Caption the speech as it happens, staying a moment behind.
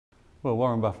Well,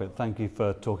 Warren Buffett, thank you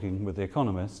for talking with The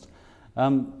Economist.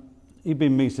 You've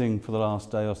been meeting for the last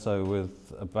day or so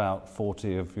with about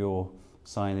 40 of your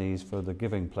signees for the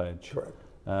Giving Pledge. Correct.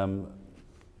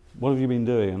 What have you been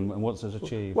doing and what's it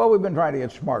achieved? Well, we've been trying to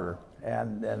get smarter,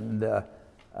 and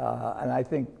I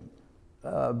think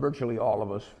virtually all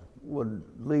of us would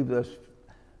leave this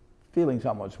feeling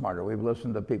somewhat smarter. We've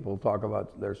listened to people talk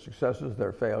about their successes,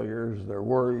 their failures, their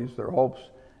worries, their hopes,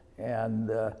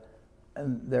 and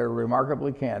they're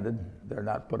remarkably candid. They're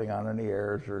not putting on any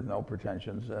airs or no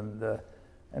pretensions,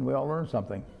 and we all learn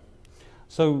something.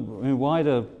 So, I mean, why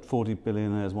do 40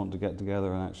 billionaires want to get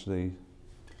together and actually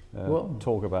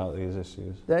talk about these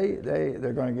issues?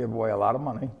 They're going to give away a lot of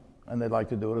money, and they'd like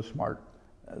to do it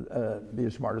be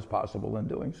as smart as possible in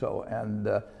doing so.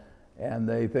 And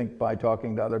they think by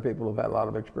talking to other people who've had a lot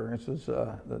of experiences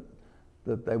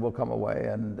that they will come away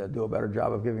and do a better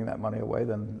job of giving that money away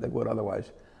than they would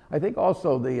otherwise. I think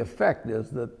also the effect is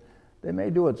that they may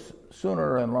do it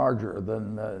sooner and larger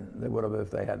than they would have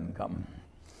if they hadn't come.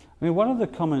 I mean, one of the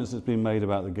comments that's been made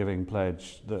about the Giving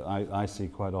Pledge that I see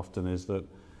quite often is that,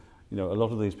 you know, a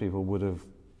lot of these people would have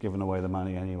given away the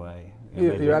money anyway,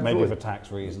 maybe for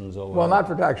tax reasons or whatever. Well, not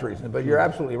for tax reasons, but you're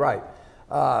absolutely right.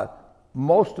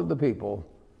 Most of the people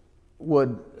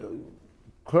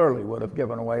clearly would have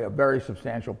given away a very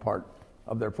substantial part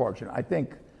of their fortune. I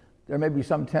think there may be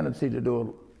some tendency to do it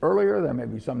earlier, there may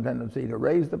be some tendency to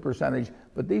raise the percentage,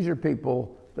 but these are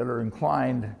people that are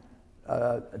inclined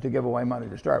to give away money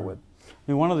to start with. I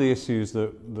mean, one of the issues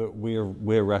that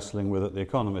we're wrestling with at The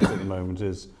Economist at the moment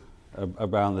is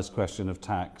around this question of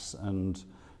tax and,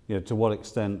 you know, to what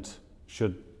extent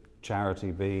should charity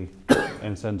be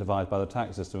incentivized by the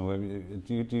tax system?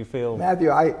 Do you feel... Matthew,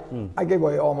 I gave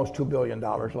away almost $2 billion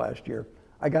last year.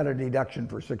 I got a deduction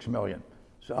for $6 million.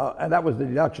 So, and that was the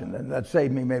deduction, and that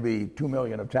saved me maybe $2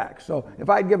 million of tax. So if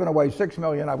I'd given away $6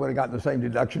 million, I would have gotten the same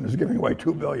deduction as giving away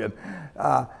 $2 billion.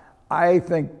 I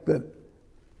think that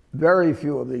very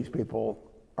few of these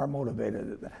people are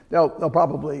motivated. They'll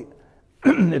probably,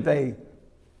 if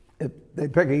they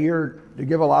pick a year to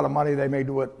give a lot of money, they may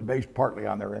do it based partly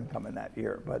on their income in that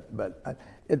year. But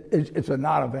it's a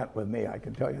non-event with me, I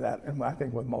can tell you that, and I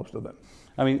think with most of them.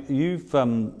 I mean, you've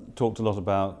talked a lot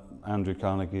about Andrew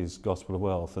Carnegie's Gospel of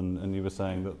Wealth, and you were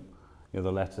saying that, you know,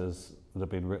 the letters that have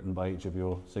been written by each of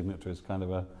your signatories kind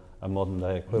of a modern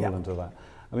day equivalent of that.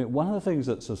 I mean, one of the things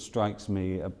that sort of strikes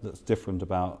me that's different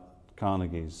about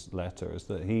Carnegie's letter is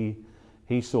that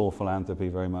he saw philanthropy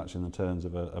very much in the terms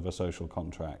of a social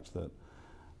contract,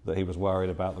 that he was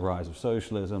worried about the rise of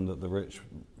socialism, that the rich,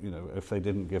 you know, if they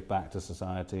didn't give back to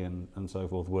society and so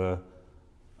forth, were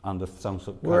under some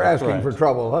sort of We're asking for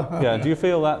trouble, huh? Yeah, do you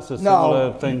feel that's a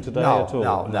similar thing today at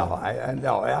all? No,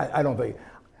 I don't think.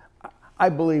 I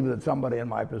believe that somebody in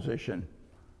my position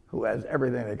who has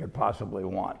everything they could possibly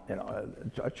want, you know,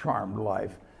 a charmed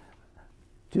life,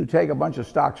 to take a bunch of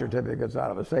stock certificates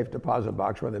out of a safe deposit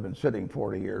box where they've been sitting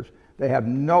 40 years, they have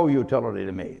no utility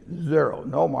to me, zero,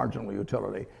 no marginal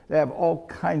utility. They have all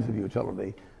kinds of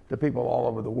utility to people all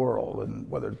over the world, and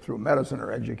whether through medicine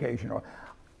or education, or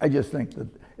I just think that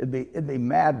it'd be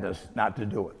madness not to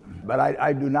do it. But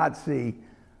I do not see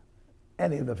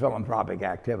any of the philanthropic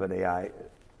activity I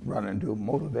run into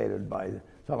motivated by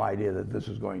some idea that this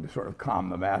is going to sort of calm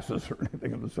the masses or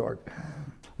anything of the sort.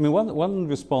 I mean, one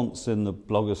response in the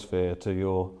blogosphere to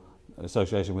your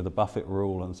association with the Buffett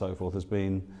rule and so forth has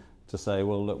been to say,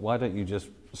 well, look, why don't you just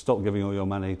stop giving all your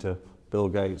money to Bill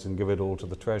Gates and give it all to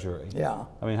the Treasury? Yeah.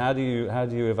 I mean, how do you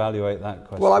evaluate that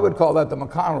question? Well, I would call that the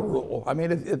McConnell rule. I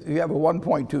mean, if you have a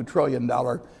 $1.2 trillion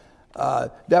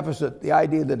deficit, the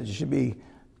idea that it should be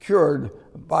cured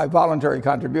by voluntary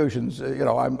contributions, you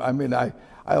know,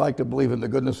 I like to believe in the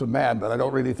goodness of man, but I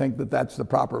don't really think that that's the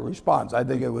proper response. I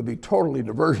think it would be totally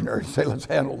diversionary to say, let's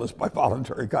handle this by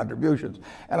voluntary contributions.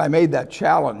 And I made that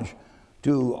challenge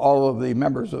to all of the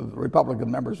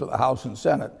Republican members of the House and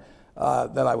Senate,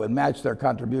 that I would match their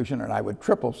contribution and I would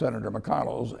triple Senator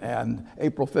McConnell's. And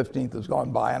April 15th has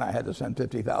gone by and I had to send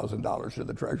 $50,000 to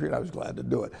the Treasury, and I was glad to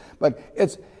do it. But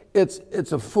it's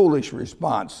a foolish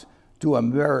response to a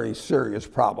very serious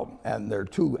problem. And there are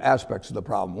two aspects of the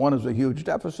problem. One is a huge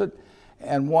deficit,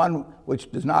 and one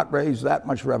which does not raise that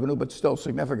much revenue, but still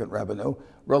significant revenue,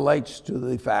 relates to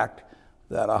the fact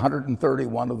that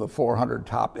 131 of the 400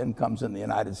 top incomes in the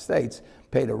United States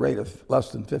paid a rate of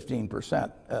less than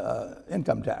 15%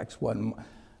 income tax, when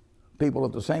people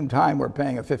at the same time were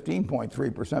paying a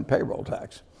 15.3% payroll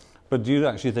tax. But do you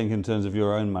actually think, in terms of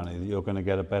your own money, that you're going to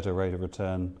get a better rate of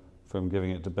return from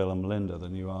giving it to Bill and Melinda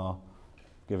than you are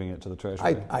giving it to the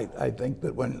Treasury? I think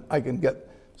that when I can get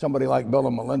somebody like Bill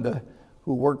and Melinda,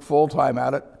 who work full-time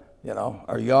at it, you know,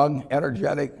 are young,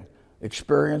 energetic,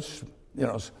 experienced, you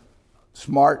know,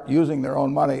 smart, using their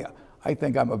own money, I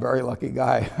think I'm a very lucky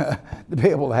guy to be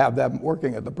able to have them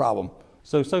working at the problem.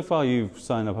 So far you've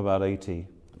signed up about 81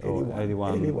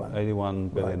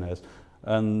 billionaires. Right.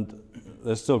 And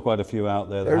there's still quite a few out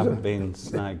there that haven't been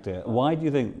snagged yet. Why do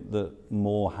you think that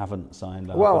more haven't signed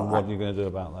up? Well, and what are you going to do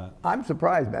about that? I'm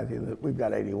surprised, Matthew, that we've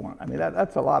got 81. I mean,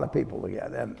 that's a lot of people to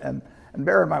get. And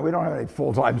bear in mind, we don't have any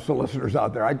full-time solicitors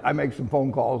out there. I make some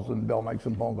phone calls, and Bill makes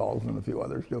some phone calls, and a few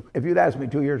others do. If you'd asked me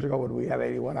 2 years ago, would we have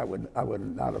 81, I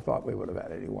would not have thought we would have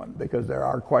had 81, because there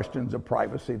are questions of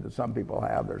privacy that some people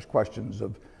have. There's questions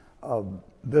of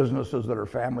businesses that are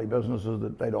family businesses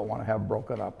that they don't want to have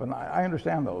broken up, and I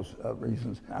understand those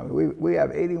reasons. I mean, we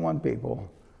have 81 people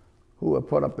who have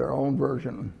put up their own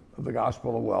version of the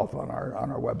Gospel of Wealth on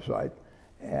our website,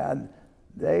 and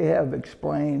they have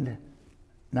explained,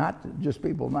 not to just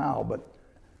people now, but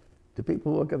to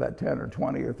people who look at that 10 or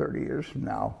 20 or 30 years from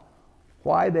now,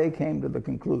 why they came to the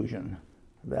conclusion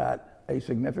that a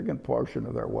significant portion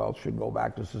of their wealth should go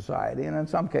back to society, and in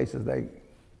some cases they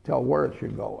tell where it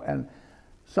should go. And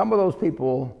some of those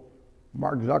people,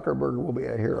 Mark Zuckerberg will be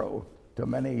a hero to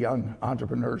many young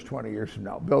entrepreneurs 20 years from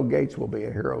now. Bill Gates will be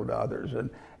a hero to others.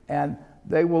 And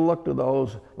they will look to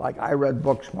those, like I read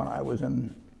books when I was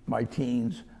in my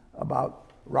teens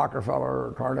about Rockefeller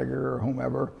or Carnegie or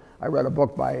whomever. I read a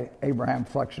book by Abraham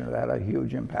Flexner that had a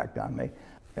huge impact on me.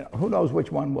 You know, who knows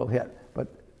which one will hit, but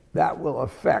that will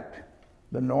affect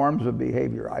the norms of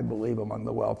behavior, I believe, among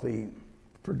the wealthy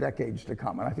for decades to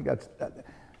come. And I think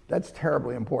that's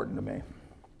terribly important to me.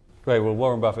 Great. Well,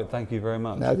 Warren Buffett, thank you very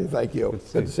much. Matthew, thank you.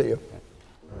 Good to see you.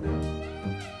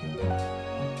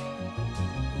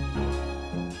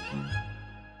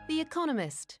 The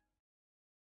Economist.